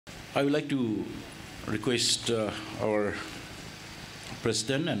I would like to request our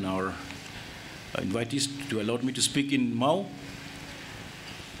President and our invitees to allow me to speak in MAO.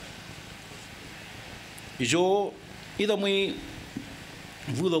 Ijo ida mui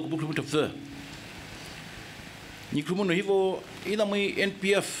vulo ko bukru tafta. Ni krumo no hivo ida mui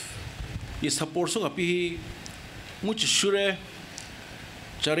NPF I support so kapi much sure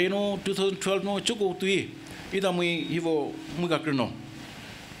chareno 2012 no chuko tui ida mui hivo muga krno.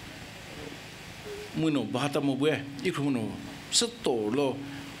 Muno bahata mo bue ikrumo no sato lo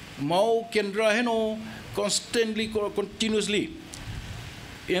MAO kendra heno constantly continuously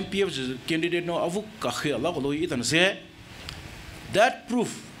MPF candidate no avu kakhe ala ko itan se that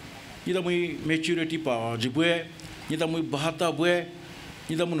proof ida mui maturity pa jibue ida mui bahata bue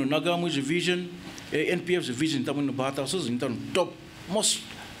ida mui naga mui vision NPF vision ida mui bahata so intan top most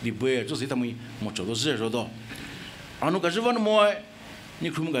di bue so ida mui mocho do zero do anu gajivan mo ni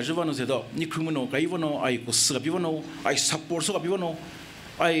krum gajivan se do ni krum no kai vono ai ko sabi vono ai support so kapi vono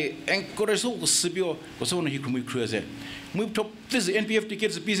I encourage so sibio so no hikumi cruise move top this NPF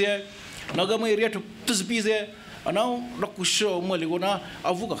tickets piece nagama area to this piece now rakusho maligona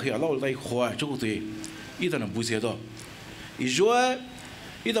avuga khiala dai khwa chukuti idana buzedo ijoa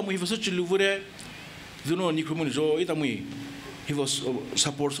ida mu hifoso chiluvure duno nikrumu jo ida mu hivos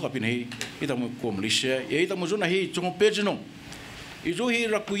support so apine ida mu komlishe ida mu jona hi chong page no ijo hi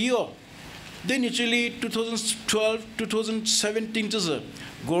rakuyo then actually 2012 2017 just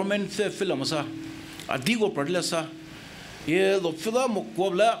government film sa adigo pradla sa ye lo film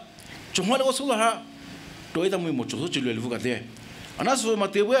mokobla chongwala ko sola to ida mu mocho so chilwe luga de anaso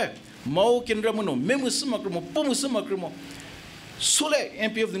matewe MAO kendra mu no memus makro pomus makro sole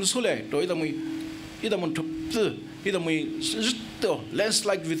MPF din sole to ida mu top ida mu to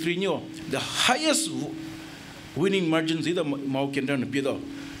landslide victory nyo the highest winning margins ida MAO kendra no piedo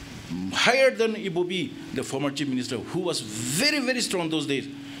higher than Ibobi, the former chief minister, who was very, very strong those days.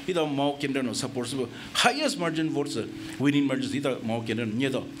 Ida MAO kendra no supports highest margin votes, winning margins. Ida MAO kendra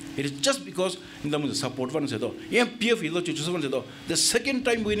no. It is just because in the support one said, MPF ilo chuchu one said, the second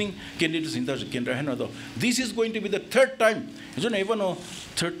time winning candidates in the kendra hena. This is going to be the third time. You don't even know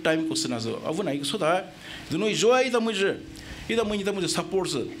third time question as avuna so that you know joy ida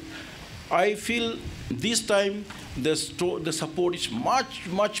supports. I feel this time the support is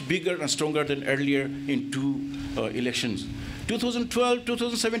much bigger and stronger than earlier in two elections. 2012,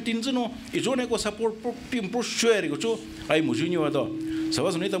 2017, you know, it's only go support pro share go cho I mujunyo ado. So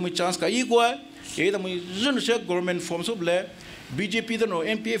was nita muy chance ka igwa, ida muy junse government forms of le BJP the no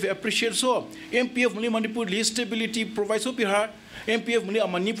NPF appreciate so NPF muni Manipur stability provides so piha NPF muni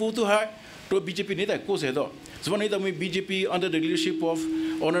Manipur to her to BJP nita ko se do. So nita muy BJP under the leadership of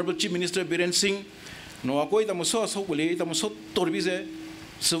Honorable Chief Minister Biren Singh. No, ako ita mo so kuli ita mo so torbize.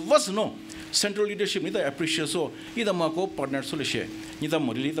 So was no central leadership nita appreciate so ita mo ako partner so leshe. Nita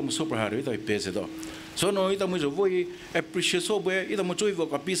mo ita mo so praharo ita ipese do. So no ita mo jo voi appreciate so boy ita mo choi vo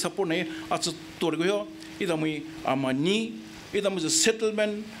kapi support ne at torgo yo ita mo amani ita mo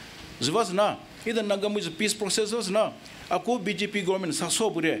settlement was na ita naga mo peace process was na. Ako BJP government sa so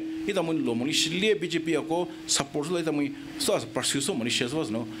bure ita mo lo mo shile BJP ako support so ita mo so pursue so mo share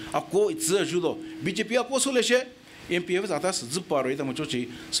was no ako it's a judo BJP ako so leshe MPF atas zuparo ita mo chochi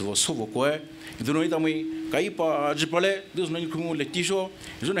so vo ko iduno ita mo kai pa jipale dus no kumu letisho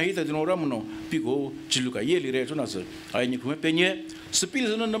jona hita dino ramuno pigo chiluka yeli re jona so ai ni kume penye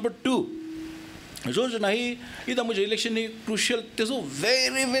spill number 2 jona hi ita mo election ni crucial teso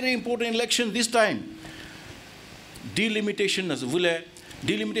very important election this time. Delimitation as vule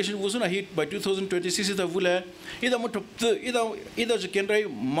delimitation was not hit by 2026 is the vule either kendrai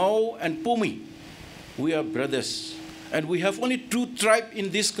MAO and Pumi. We are brothers and we have only two tribes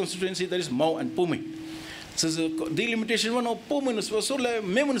in this constituency, that is MAO and Pumi. So the delimitation one of Pumi was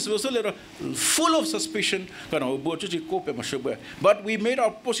full of suspicion, but we made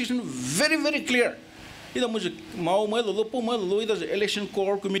our position very clear. Ida MAO the election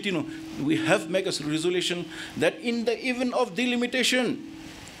core committee no we have made a resolution that in the event of delimitation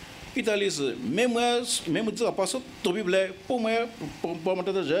Italy's members paso to be black paso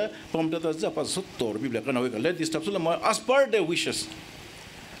to be black let this stop as per their wishes.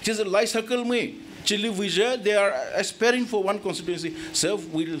 It is a life circle me Chile they are aspiring for one constituency, so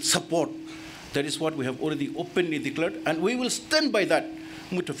we will support. That is what we have already openly declared and we will stand by that.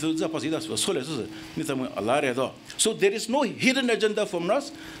 So there is no hidden agenda from us,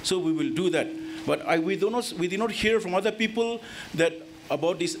 so we will do that. But we did not hear from other people that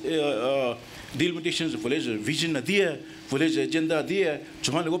about this delimitations of village vision there, village agenda there.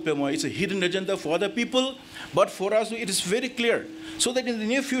 It's a hidden agenda for other people, but for us it is very clear. So that in the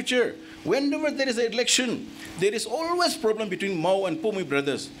near future, whenever there is an election, there is always problem between Mao and Pumi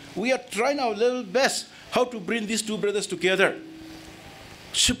brothers. We are trying our level best how to bring these two brothers together.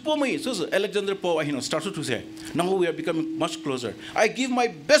 Shipumi, so Alexander Poe, started to say, now we are becoming much closer. I give my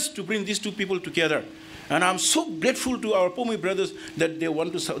best to bring these two people together. And I'm so grateful to our Pumi brothers that they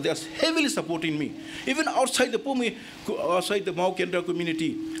are heavily supporting me. Even outside the Pumi, outside the Mao Kendra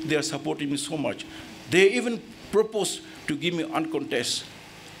community, they are supporting me so much. They even proposed to give me uncontested.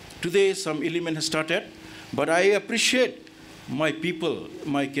 Today, some element has started, but I appreciate my people,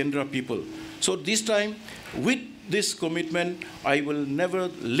 my Kendra people. So this time, with this commitment, I will never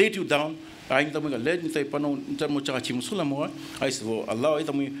let you down. I said, Allah, I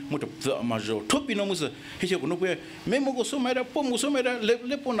majo. Topi no musa. He said, "No way. Memo go so mera, pomo so mera,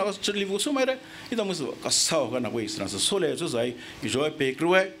 lepo na chili go so mera. Ita musa kasao kana way. So sole so sai. Ijoy pay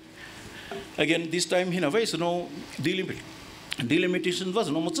kruwe. Again, this time he na way so no delimitation was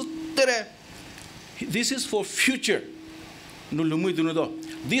no much tere. This is for future. No lumui duno.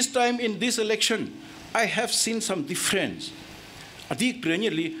 This time in this election, I have seen some difference.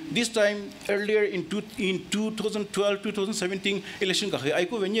 This time, earlier in 2012, 2017 election, I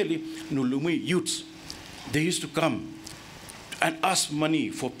go Nulumi youths. They used to come and ask money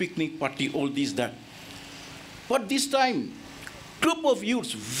for picnic party, all this, that. But this time, group of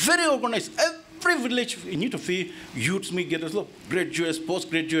youths, very organized, every village in Newtofi, youths me get a graduates,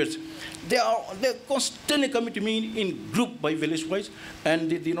 postgraduates. They're constantly coming to me in group by village wise, and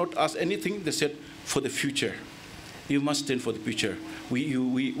they did not ask anything. They said, for the future. You must stand for the future.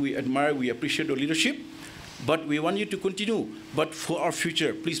 We admire, we appreciate your leadership, but we want you to continue. But for our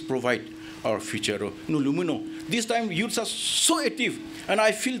future, please provide our future. This time, youths are so active, and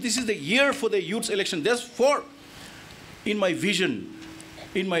I feel this is the year for the youths election. Therefore, in my vision,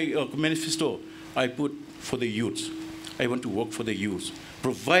 in my manifesto, I put for the youths. I want to work for the youths,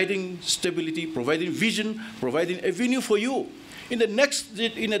 providing stability, providing vision, providing avenue for you. In the next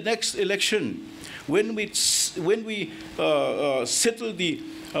election, when we settle the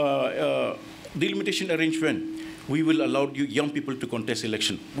delimitation arrangement, we will allow you young people to contest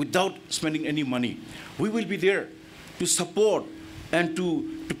election without spending any money. We will be there to support and to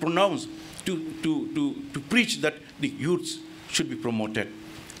pronounce, to preach that the youths should be promoted.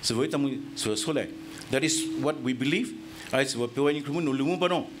 So that is what we believe.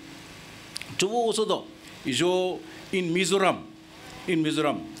 In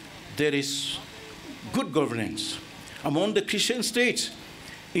Mizoram, there is good governance. Among the Christian states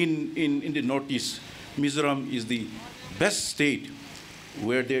in the Northeast, Mizoram is the best state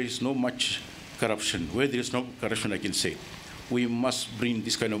where there is no much corruption, where there is no corruption, I can say. We must bring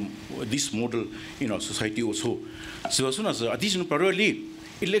this kind of, this model in our society also. So as soon as additional parallel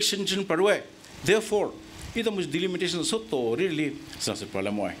election parallel, therefore, it was delimitation so to really sans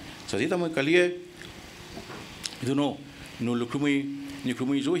parlement. So it was clear, you know, no lukumi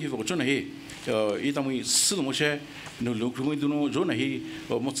jo he for John he. Itami Silmoshe, no Lukumi Duno, Jonahi,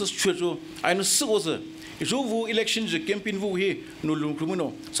 or Moses Churcho. I know so was a Jovu elections, a campaign vu he, no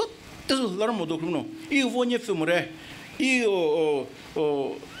Lukumuno. So this was Larmo Docruno. You won your Fumore, e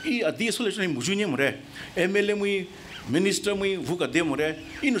a desolation Mujunium Re, MLM, Minister me, Vuka Demore,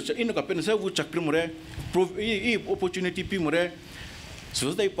 in the Capensa, Vuchak Primore, opportunity Pimore.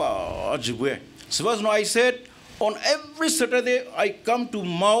 So they pa Jibwe. So as I said, on every Saturday I come to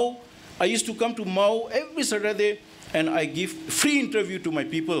MAO. I used to come to MAO every Saturday, and I give free interview to my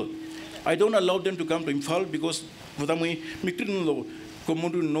people. I don't allow them to come to Imphal because no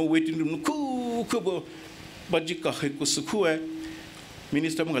waiting room.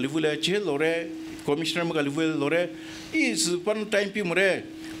 Minister Magalivule, Chel Lore, Commissioner Magalivule Lore, is one time Pimore.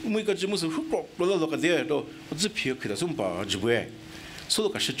 Muikajimus who look at there, though, what's the pure Kitasumpa, Jue. So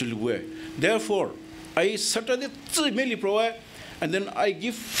look at Therefore, I Saturday mainly provide. And then I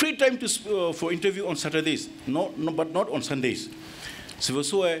give free time to, for interview on Saturdays, but not on Sundays. So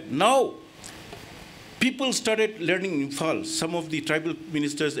now, people started learning in Imphal. Some of the tribal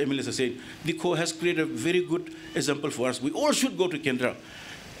ministers, MLAs are saying, DIKHO has created a very good example for us. We all should go to Kendra.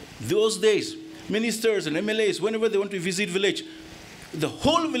 Those days, ministers and MLAs, whenever they want to visit village, the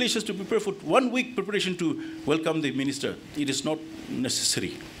whole village has to prepare for 1 week preparation to welcome the minister. It is not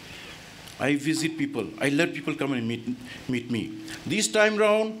necessary. I visit people. I let people come and meet me. This time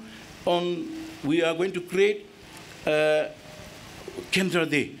round, we are going to create Kendra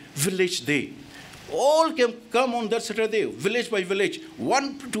Day, Village Day. All can come on that Saturday, village by village.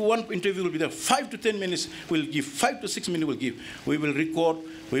 1-to-1 interview will be there. 5 to 10 minutes we'll give. 5 to 6 minutes we'll give. We will record.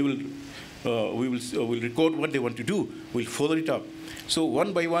 We'll record what they want to do. We'll follow it up. So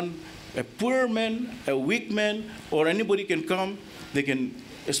one by one, a poor man, a weak man, or anybody can come. They can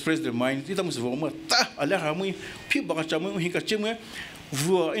express their mind. Ita must voma ta ala hamui pi baka chamu hinka chemwe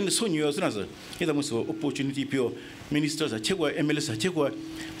vua in so new as ita must opportunity pure ministers a chekwa MLS a chekwa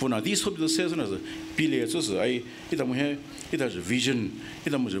for these hospitals says as pile so I ita muhe ita vision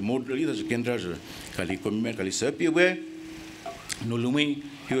ita must model ita kendra kali commitment kali sapi we no lumi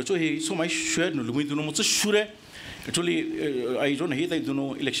he so my share no lumi do no much sure actually I don't hate I don't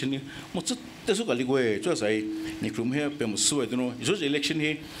know election much tesu kali go just I nikrum here pemusu I don't know just election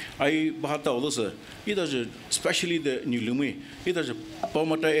here I bahata also either especially the new lumi either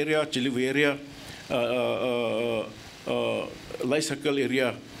Pomata area Chilivu area light circle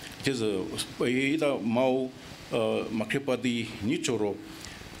area it is either MAO Makrepadi Nichoro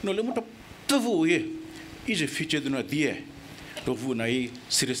no lemuta tavu ye is a feature do not dear tofu nai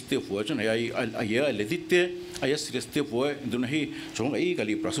serious step for I ledite I serious step for don't he chong ai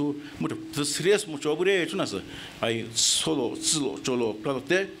kali prasu mut serious mu chobure chunas I solo cholo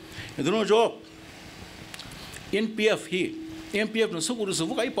product don't job NPF he NPF no so good so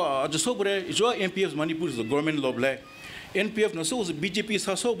kai pa just so jo NPF Manipur is the government law NPF no so was BJP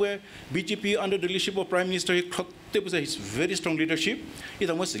so BJP under the leadership of Prime Minister his very strong leadership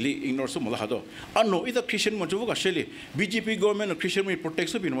it was ignore so malahado no either Christian mojo actually BJP government or Christian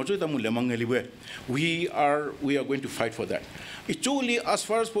protects we are going to fight for that it's only as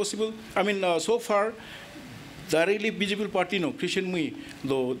far as possible I mean so far directly BJP party no Christian we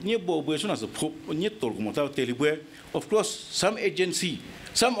though of course some agency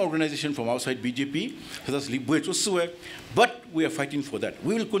some organization from outside BJP, but we are fighting for that.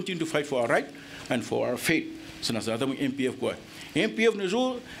 We will continue to fight for our right and for our faith. So now MPF MPF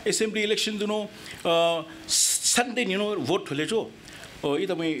no assembly election Sunday vote or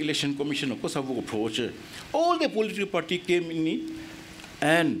either election commission of course all the political party came in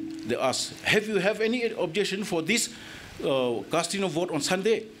and they asked, have you any objection for this casting of vote on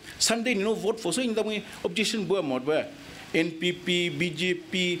Sunday? Sunday vote for so in the objection NPP,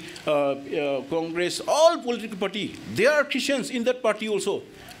 BJP, Congress, all political party, they are Christians in that party also.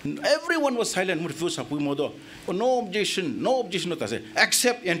 Everyone was silent. No objection,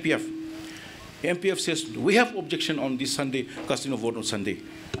 except NPF. NPF says, we have objection on this Sunday, casting of vote on Sunday.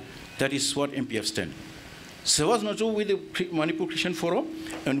 That is what NPF stands. So was not with the Manipur Christian Forum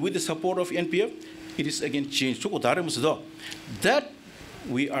and with the support of NPF, it is again changed. That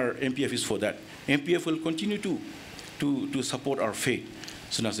we are, NPF is for that. NPF will continue to support our faith.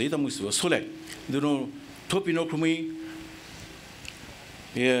 So now, Sole, Topino Krumi,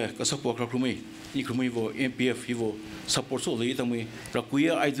 Kasapo Krumi, Ikrumivo, NPF, Hivo, support so later we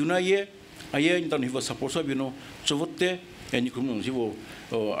Rakuya, I do not yet, I don't have a support of Chovote, and Ikrumivo,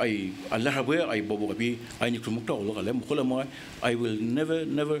 Allah, I Bobobi, I Nikrumuta, Holama, I will never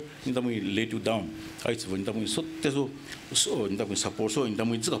let you down. I when we so in that we support so in the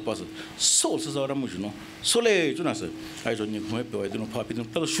Mizaka so Sazamuno, Sole Junasa, I don't know, I don't know, Papi,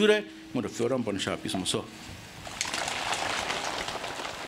 don't tell Shure, what a Floram Bonshap is so.